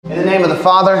In the name of the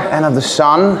Father, and of the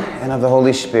Son, and of the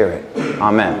Holy Spirit.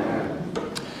 Amen.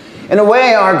 In a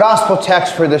way, our gospel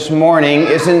text for this morning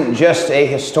isn't just a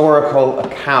historical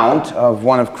account of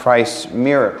one of Christ's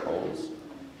miracles.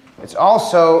 It's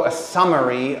also a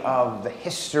summary of the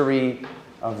history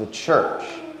of the church.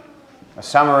 A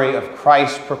summary of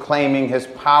Christ proclaiming his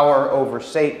power over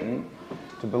Satan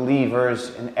to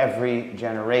believers in every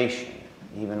generation,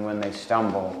 even when they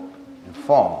stumble and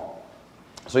fall.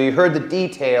 So you heard the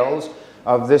details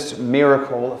of this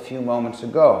miracle a few moments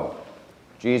ago.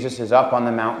 Jesus is up on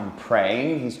the mountain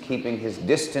praying. He's keeping his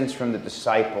distance from the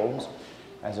disciples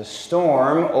as a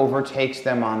storm overtakes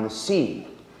them on the sea.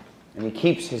 And he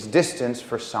keeps his distance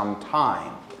for some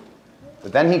time.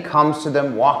 But then he comes to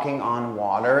them walking on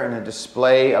water in a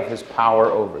display of his power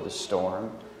over the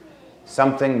storm,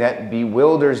 something that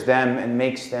bewilders them and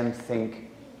makes them think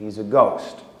he's a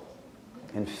ghost.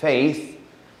 In faith,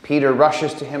 Peter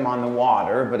rushes to him on the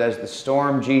water, but as the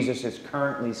storm Jesus is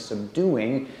currently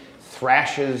subduing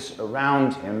thrashes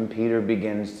around him, Peter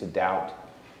begins to doubt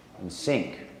and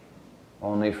sink,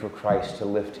 only for Christ to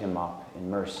lift him up in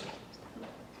mercy.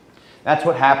 That's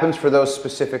what happens for those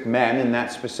specific men in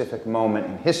that specific moment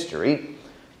in history.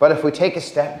 But if we take a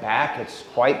step back, it's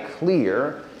quite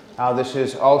clear how this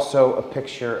is also a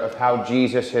picture of how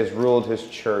Jesus has ruled his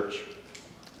church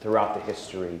throughout the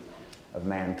history of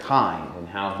mankind, and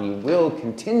how he will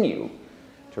continue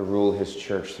to rule his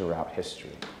church throughout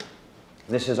history.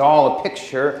 This is all a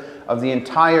picture of the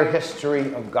entire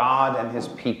history of God and his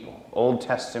people, Old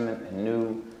Testament and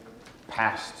New,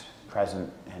 past, present,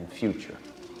 and future.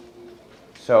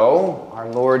 So, our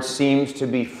Lord seems to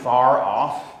be far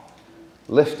off,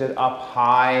 lifted up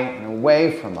high and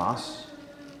away from us,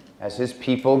 as his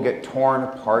people get torn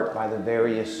apart by the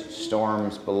various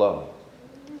storms below.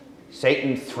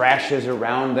 Satan thrashes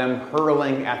around them,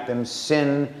 hurling at them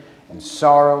sin and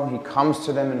sorrow. He comes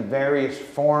to them in various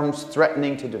forms,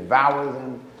 threatening to devour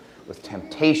them with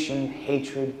temptation,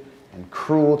 hatred, and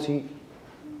cruelty,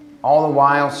 all the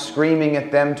while screaming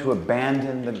at them to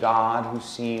abandon the God who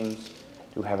seems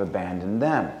to have abandoned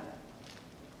them.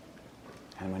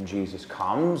 And when Jesus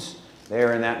comes,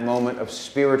 there in that moment of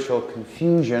spiritual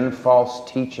confusion, false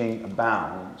teaching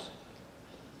abounds.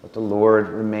 But the Lord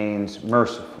remains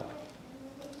merciful.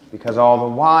 Because all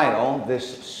the while,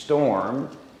 this storm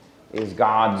is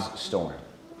God's storm.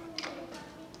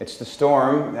 It's the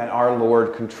storm that our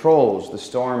Lord controls, the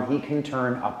storm he can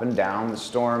turn up and down, the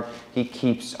storm he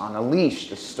keeps on a leash,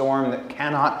 the storm that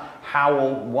cannot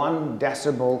howl 1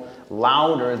 decibel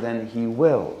louder than he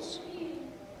wills.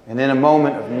 And in a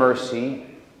moment of mercy,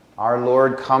 our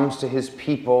Lord comes to his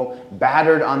people,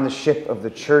 battered on the ship of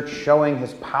the church, showing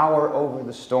his power over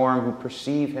the storm, who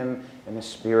perceive him in a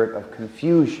spirit of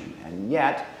confusion. And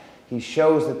yet, he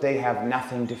shows that they have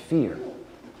nothing to fear.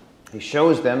 He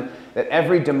shows them that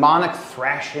every demonic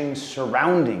thrashing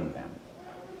surrounding them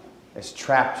is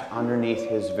trapped underneath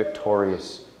his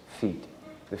victorious feet.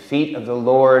 The feet of the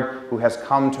Lord, who has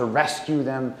come to rescue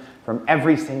them from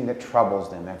everything that troubles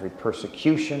them, every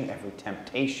persecution, every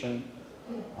temptation,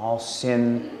 all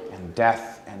sin and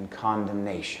death and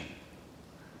condemnation.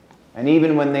 And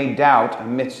even when they doubt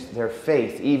amidst their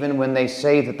faith, even when they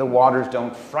say that the waters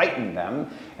don't frighten them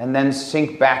and then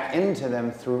sink back into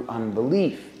them through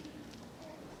unbelief,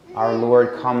 our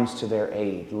Lord comes to their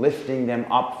aid, lifting them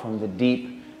up from the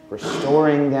deep,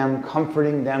 restoring them,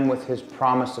 comforting them with his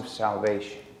promise of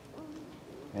salvation.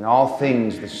 In all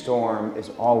things, the storm is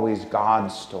always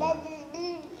God's storm.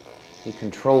 He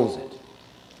controls it.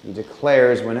 He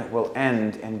declares when it will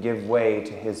end and give way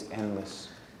to his endless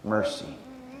mercy.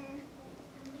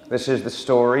 This is the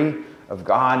story of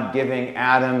God giving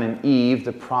Adam and Eve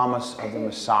the promise of the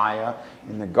Messiah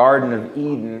in the Garden of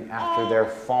Eden after their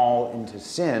fall into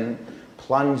sin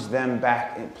plunged them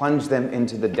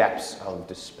into the depths of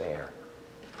despair.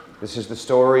 This is the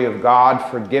story of God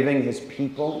forgiving his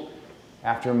people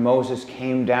after Moses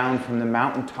came down from the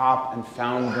mountaintop and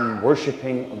found them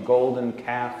worshiping a golden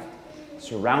calf,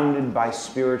 surrounded by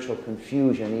spiritual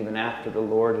confusion even after the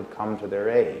Lord had come to their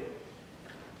aid.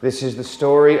 This is the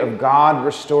story of God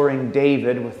restoring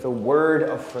David with the word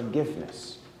of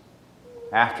forgiveness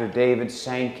after David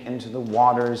sank into the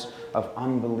waters of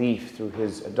unbelief through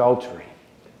his adultery.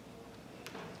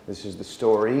 This is the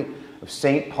story of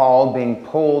St. Paul being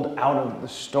pulled out of the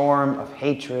storm of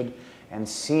hatred and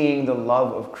seeing the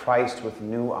love of Christ with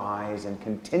new eyes and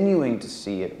continuing to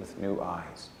see it with new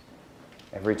eyes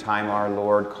every time our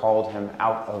Lord called him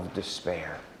out of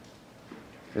despair.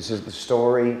 This is the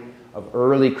story of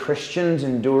early Christians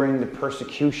enduring the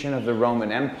persecution of the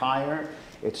Roman Empire.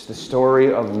 It's the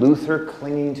story of Luther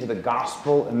clinging to the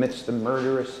gospel amidst the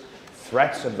murderous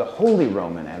threats of the Holy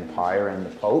Roman Empire and the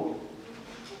Pope.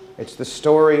 It's the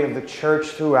story of the church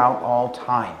throughout all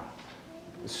time.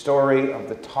 The story of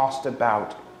the tossed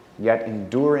about, yet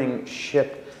enduring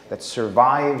ship that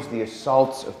survives the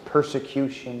assaults of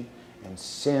persecution and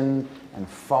sin and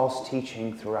false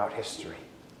teaching throughout history.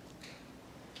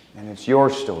 And it's your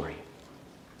story.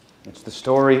 It's the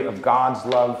story of God's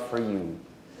love for you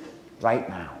right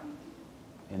now,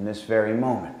 in this very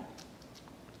moment.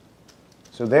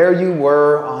 So there you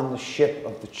were on the ship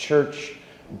of the church,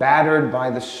 battered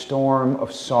by the storm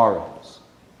of sorrows.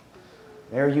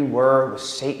 There you were with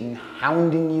Satan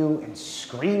hounding you and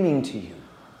screaming to you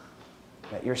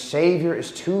that your Savior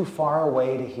is too far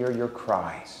away to hear your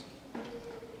cries,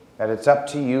 that it's up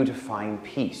to you to find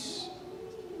peace,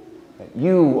 that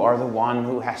you are the one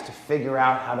who has to figure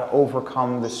out how to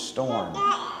overcome the storm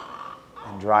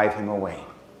and drive him away.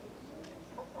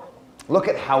 Look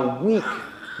at how weak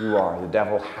you are, the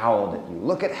devil howled at you.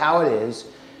 Look at how it is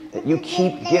that you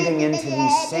keep giving into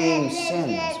these same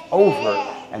sins over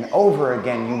and over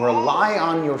again. You rely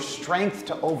on your strength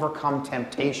to overcome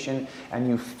temptation, and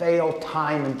you fail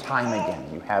time and time again.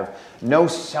 You have no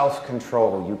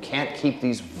self-control. You can't keep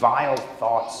these vile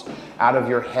thoughts out of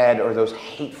your head or those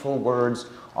hateful words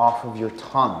off of your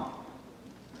tongue.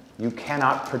 You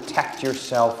cannot protect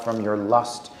yourself from your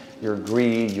lust, your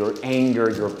greed, your anger,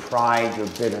 your pride, your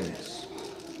bitterness.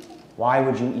 Why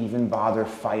would you even bother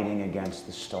fighting against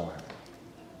the storm?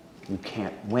 You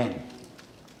can't win.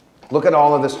 Look at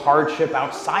all of this hardship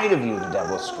outside of you, the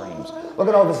devil screams. Look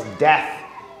at all this death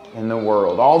in the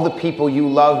world. All the people you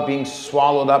love being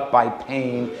swallowed up by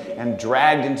pain and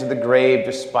dragged into the grave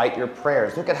despite your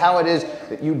prayers. Look at how it is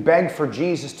that you beg for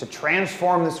Jesus to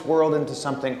transform this world into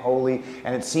something holy,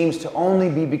 and it seems to only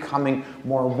be becoming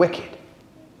more wicked.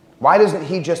 Why doesn't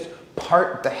he just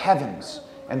part the heavens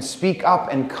and speak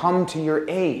up and come to your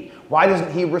aid? Why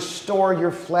doesn't he restore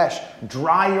your flesh,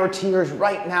 dry your tears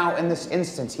right now in this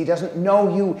instance? He doesn't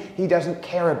know you. He doesn't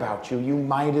care about you. You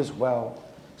might as well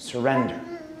surrender.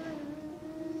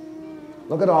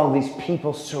 Look at all these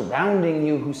people surrounding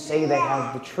you who say they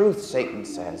have the truth, Satan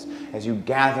says, as you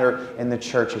gather in the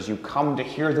church, as you come to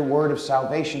hear the word of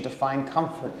salvation, to find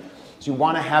comfort, as you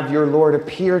want to have your Lord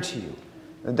appear to you.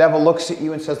 The devil looks at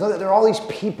you and says, look, there are all these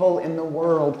people in the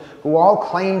world who all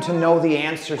claim to know the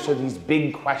answers to these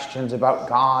big questions about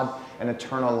God and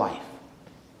eternal life.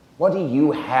 What do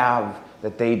you have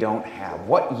that they don't have?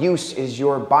 What use is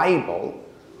your Bible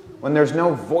when there's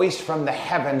no voice from the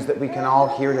heavens that we can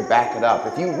all hear to back it up?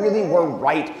 If you really were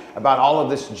right about all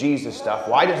of this Jesus stuff,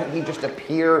 why doesn't he just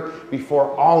appear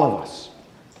before all of us?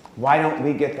 Why don't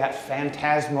we get that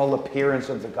phantasmal appearance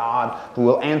of the God who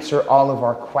will answer all of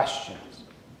our questions?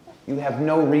 You have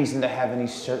no reason to have any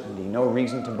certainty, no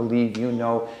reason to believe you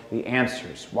know the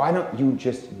answers. Why don't you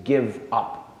just give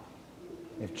up?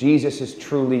 If Jesus is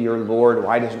truly your Lord,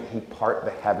 why doesn't he part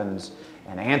the heavens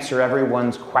and answer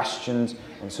everyone's questions,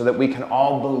 and so that we can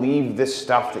all believe this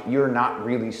stuff that you're not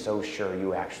really so sure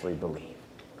you actually believe?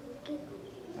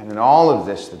 And in all of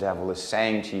this, the devil is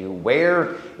saying to you,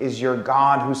 where is your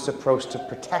God who's supposed to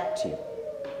protect you?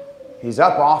 He's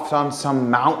up off on some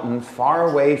mountain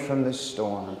far away from the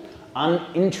storm,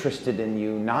 uninterested in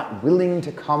you, not willing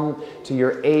to come to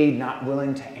your aid, not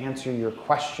willing to answer your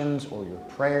questions or your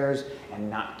prayers, and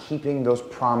not keeping those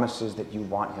promises that you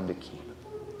want him to keep.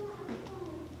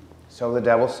 So the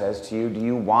devil says to you, do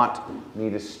you want me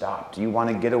to stop? Do you want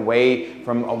to get away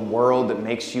from a world that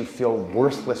makes you feel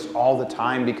worthless all the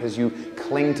time because you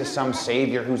cling to some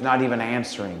Savior who's not even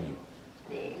answering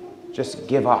you? Just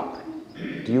give up.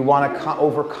 Do you want to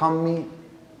overcome me?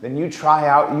 Then you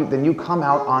come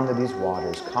out onto these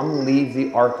waters. Come leave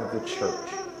the ark of the church,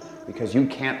 because you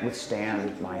can't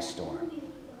withstand my storm.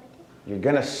 You're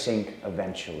going to sink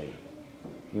eventually.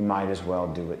 You might as well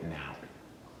do it now.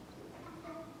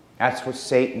 That's what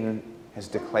Satan has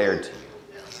declared to you,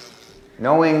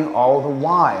 knowing all the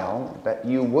while that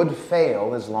you would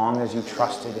fail as long as you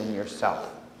trusted in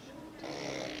yourself.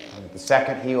 And the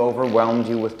second he overwhelmed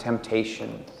you with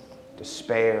temptation,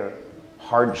 despair,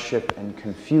 hardship, and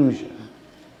confusion,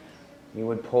 he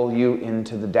would pull you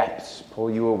into the depths,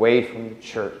 pull you away from the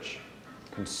church,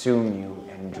 consume you,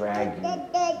 and drag you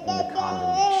into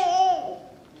condemnation.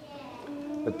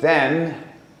 But then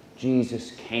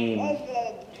Jesus came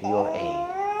to your aid.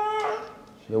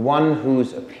 The one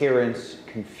whose appearance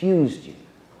confused you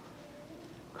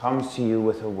comes to you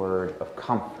with a word of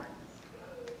comfort.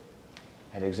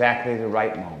 At exactly the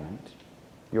right moment,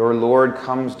 your Lord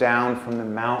comes down from the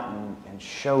mountain and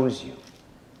shows you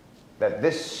that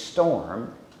this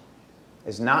storm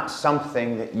is not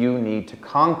something that you need to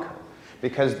conquer,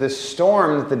 because the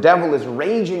storm that the devil is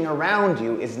raging around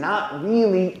you is not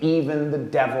really even the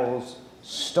devil's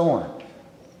storm.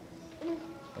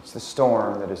 It's the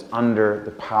storm that is under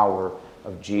the power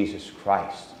of Jesus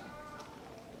Christ.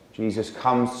 Jesus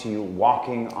comes to you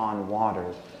walking on water,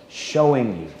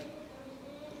 showing you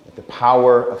that the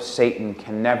power of Satan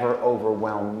can never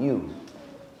overwhelm you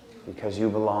because you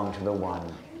belong to the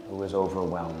one who has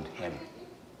overwhelmed him.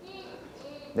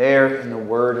 There in the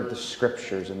word of the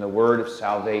Scriptures, in the word of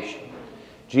salvation,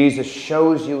 Jesus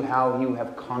shows you how you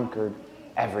have conquered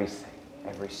everything,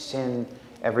 every sin,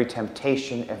 every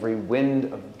temptation, every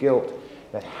wind of guilt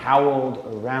that howled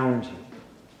around you.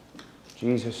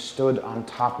 Jesus stood on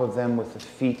top of them with the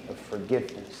feet of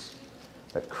forgiveness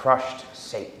that crushed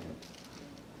Satan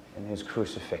in his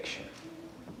crucifixion.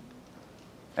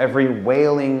 Every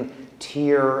wailing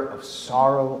tear of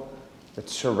sorrow that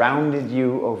surrounded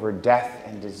you over death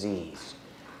and disease,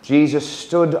 Jesus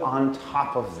stood on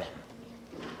top of them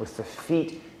with the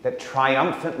feet that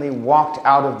triumphantly walked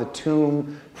out of the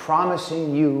tomb,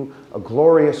 promising you a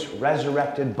glorious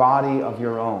resurrected body of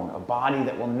your own, a body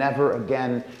that will never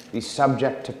again be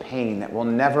subject to pain, that will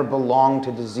never belong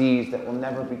to disease, that will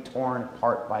never be torn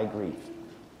apart by grief.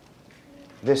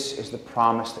 This is the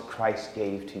promise that Christ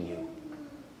gave to you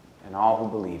and all who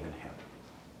believe in him.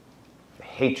 The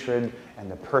hatred and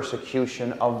the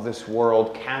persecution of this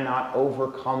world cannot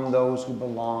overcome those who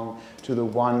belong to the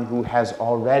one who has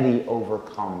already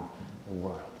overcome the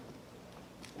world.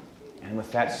 And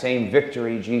with that same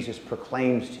victory, Jesus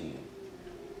proclaims to you,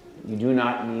 you do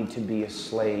not need to be a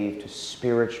slave to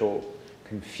spiritual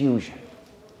confusion.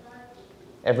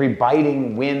 Every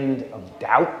biting wind of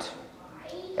doubt,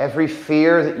 every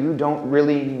fear that you don't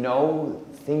really know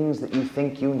things that you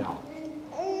think you know,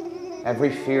 every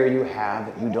fear you have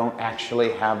that you don't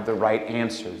actually have the right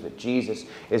answers, that Jesus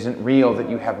isn't real, that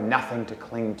you have nothing to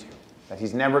cling to, that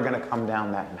he's never going to come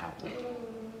down that mountain.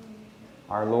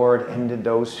 Our Lord ended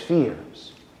those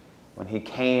fears when he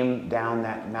came down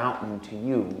that mountain to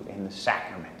you in the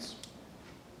sacraments.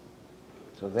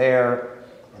 So there,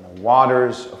 in the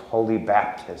waters of holy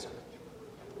baptism,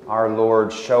 our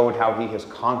Lord showed how he has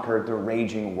conquered the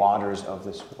raging waters of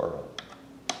this world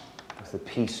with the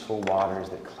peaceful waters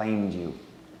that claimed you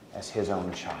as his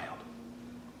own child.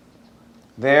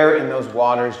 There in those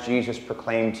waters, Jesus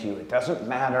proclaimed to you, it doesn't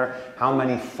matter how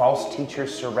many false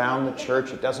teachers surround the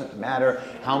church. It doesn't matter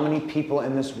how many people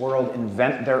in this world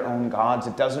invent their own gods.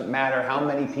 It doesn't matter how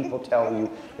many people tell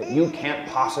you that you can't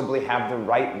possibly have the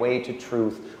right way to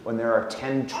truth when there are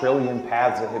 10 trillion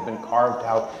paths that have been carved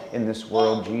out in this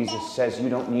world. Jesus says you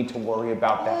don't need to worry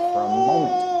about that for a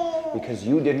moment because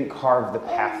you didn't carve the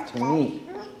path to me.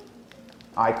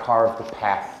 I carved the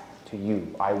path to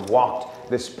you. I walked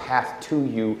this path to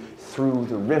you through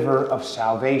the river of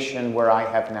salvation where I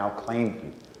have now claimed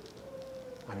you.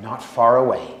 I'm not far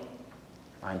away.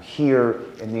 I'm here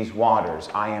in these waters.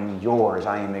 I am yours.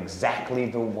 I am exactly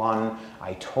the one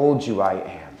I told you I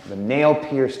am, the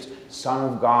nail-pierced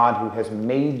Son of God who has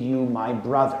made you my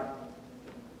brother.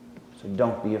 So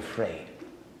don't be afraid.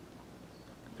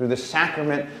 Through the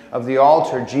sacrament of the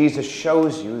altar, Jesus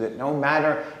shows you that no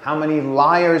matter how many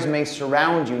liars may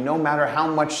surround you, no matter how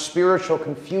much spiritual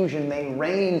confusion may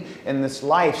reign in this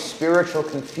life, spiritual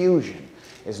confusion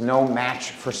is no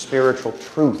match for spiritual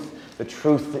truth, the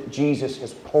truth that Jesus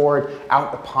has poured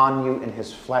out upon you in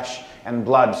his flesh and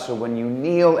blood. So when you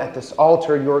kneel at this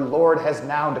altar, your Lord has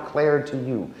now declared to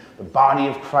you the body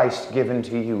of Christ given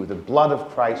to you, the blood of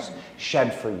Christ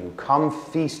shed for you. Come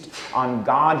feast on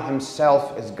God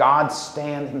himself as God's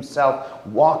stand himself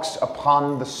walks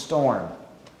upon the storm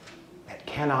that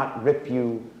cannot rip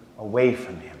you away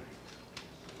from him.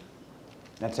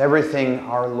 That's everything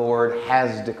our Lord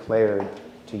has declared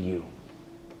to you.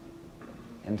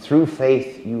 And through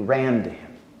faith you ran to him.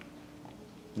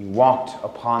 You walked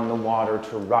upon the water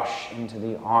to rush into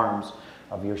the arms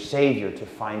of your Savior, to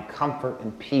find comfort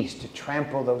and peace, to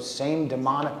trample those same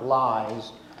demonic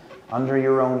lies under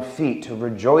your own feet, to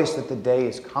rejoice that the day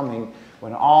is coming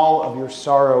when all of your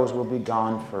sorrows will be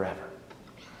gone forever.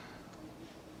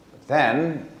 But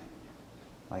then,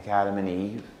 like Adam and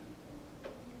Eve,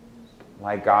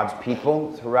 like God's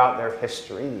people throughout their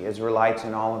history, the Israelites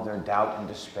in all of their doubt and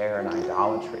despair and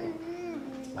idolatry,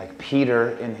 like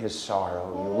Peter in his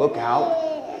sorrow, you look out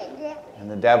and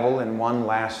the devil, in one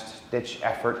last-ditch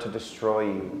effort to destroy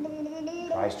you,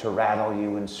 tries to rattle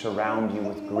you and surround you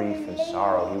with grief and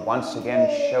sorrow. He once again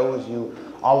shows you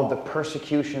all of the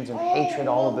persecutions and hatred,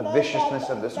 all of the viciousness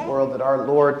of this world that our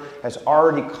Lord has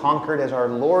already conquered as our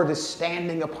Lord is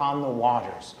standing upon the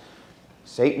waters.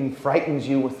 Satan frightens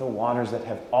you with the waters that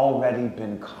have already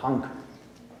been conquered.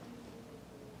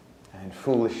 and in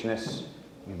foolishness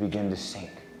you begin to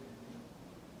sink.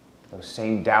 Those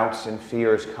same doubts and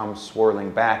fears come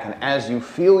swirling back, and as you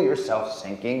feel yourself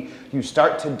sinking, you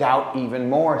start to doubt even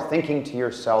more, thinking to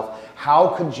yourself, how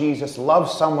could Jesus love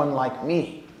someone like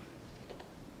me?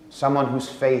 Someone whose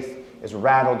faith is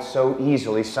rattled so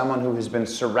easily, someone who has been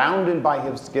surrounded by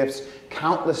his gifts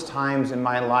countless times in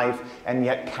my life, and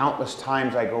yet countless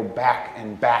times I go back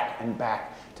and back and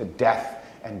back to death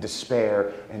and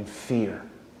despair and fear.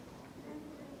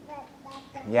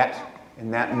 And yet, in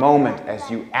that moment,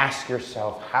 as you ask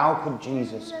yourself, how could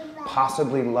Jesus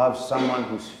possibly love someone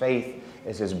whose faith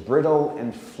is as brittle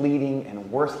and fleeting and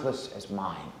worthless as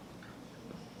mine?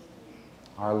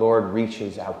 Our Lord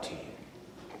reaches out to you.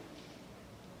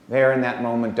 There in that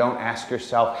moment, don't ask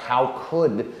yourself, how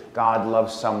could God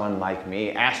love someone like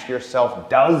me? Ask yourself,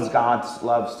 does God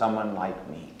love someone like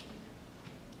me?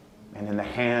 And in the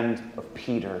hand of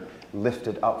Peter,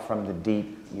 lifted up from the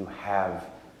deep, you have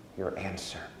your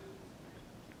answer.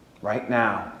 Right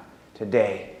now,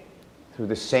 today, through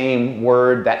the same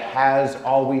word that has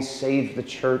always saved the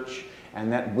church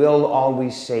and that will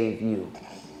always save you,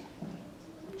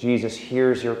 Jesus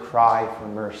hears your cry for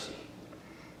mercy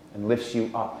and lifts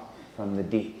you up from the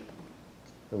deep.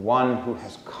 The one who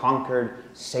has conquered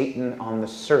Satan on the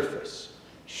surface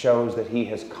shows that he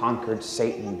has conquered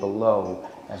Satan below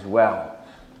as well.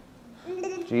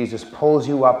 Jesus pulls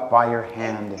you up by your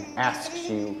hand and asks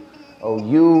you, "O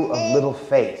you of little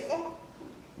faith,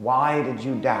 why did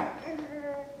you doubt?"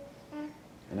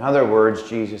 In other words,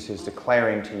 Jesus is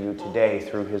declaring to you today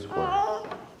through his word,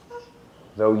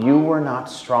 though you were not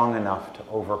strong enough to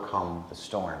overcome the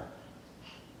storm,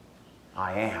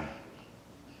 I am,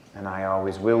 and I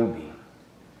always will be,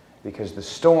 because the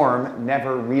storm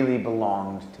never really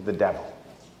belonged to the devil.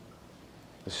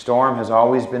 The storm has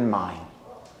always been mine.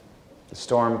 The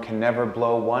storm can never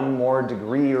blow one more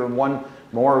degree or one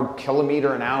more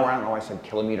kilometer an hour. I don't know why I said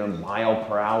kilometer, mile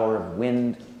per hour of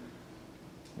wind.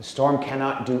 The storm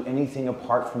cannot do anything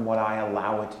apart from what I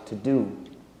allow it to do.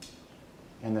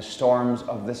 And the storms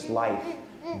of this life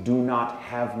do not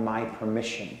have my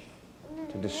permission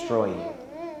to destroy you.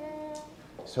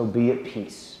 So be at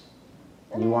peace.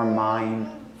 You are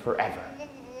mine forever.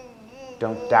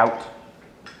 Don't doubt.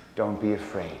 Don't be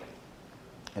afraid.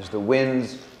 As the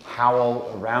winds howl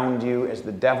around you, as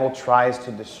the devil tries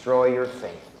to destroy your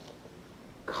faith,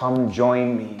 come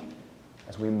join me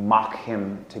as we mock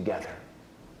him together.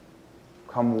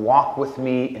 Come walk with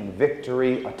me in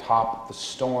victory atop the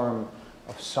storm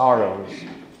of sorrows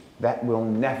that will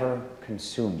never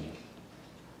consume you,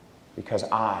 because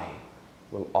I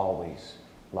will always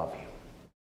love you.